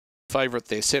Favourite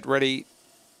there. Set ready.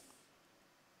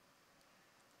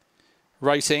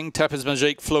 Racing, Tappers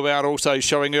Magique flew out, also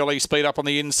showing early speed up on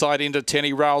the inside into 10.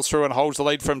 He rails through and holds the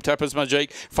lead from Tappers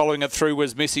Magique. Following it through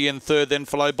was Missy in third, then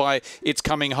followed by It's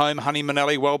Coming Home. Honey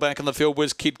Manelli well back in the field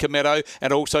was Kid Cometto,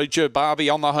 and also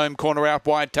Jababi on the home corner out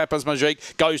wide. Tappers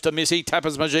Magique goes to Missy.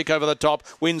 Tappers Magique over the top,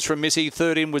 wins from Missy.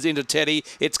 Third in was into Teddy.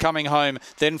 It's Coming Home,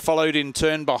 then followed in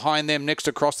turn behind them next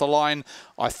across the line.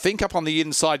 I think up on the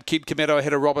inside, Kid Cometto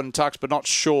ahead of Robin Tux, but not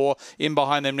sure. In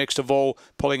behind them next of all,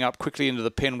 pulling up quickly into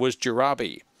the pen was Jarabi.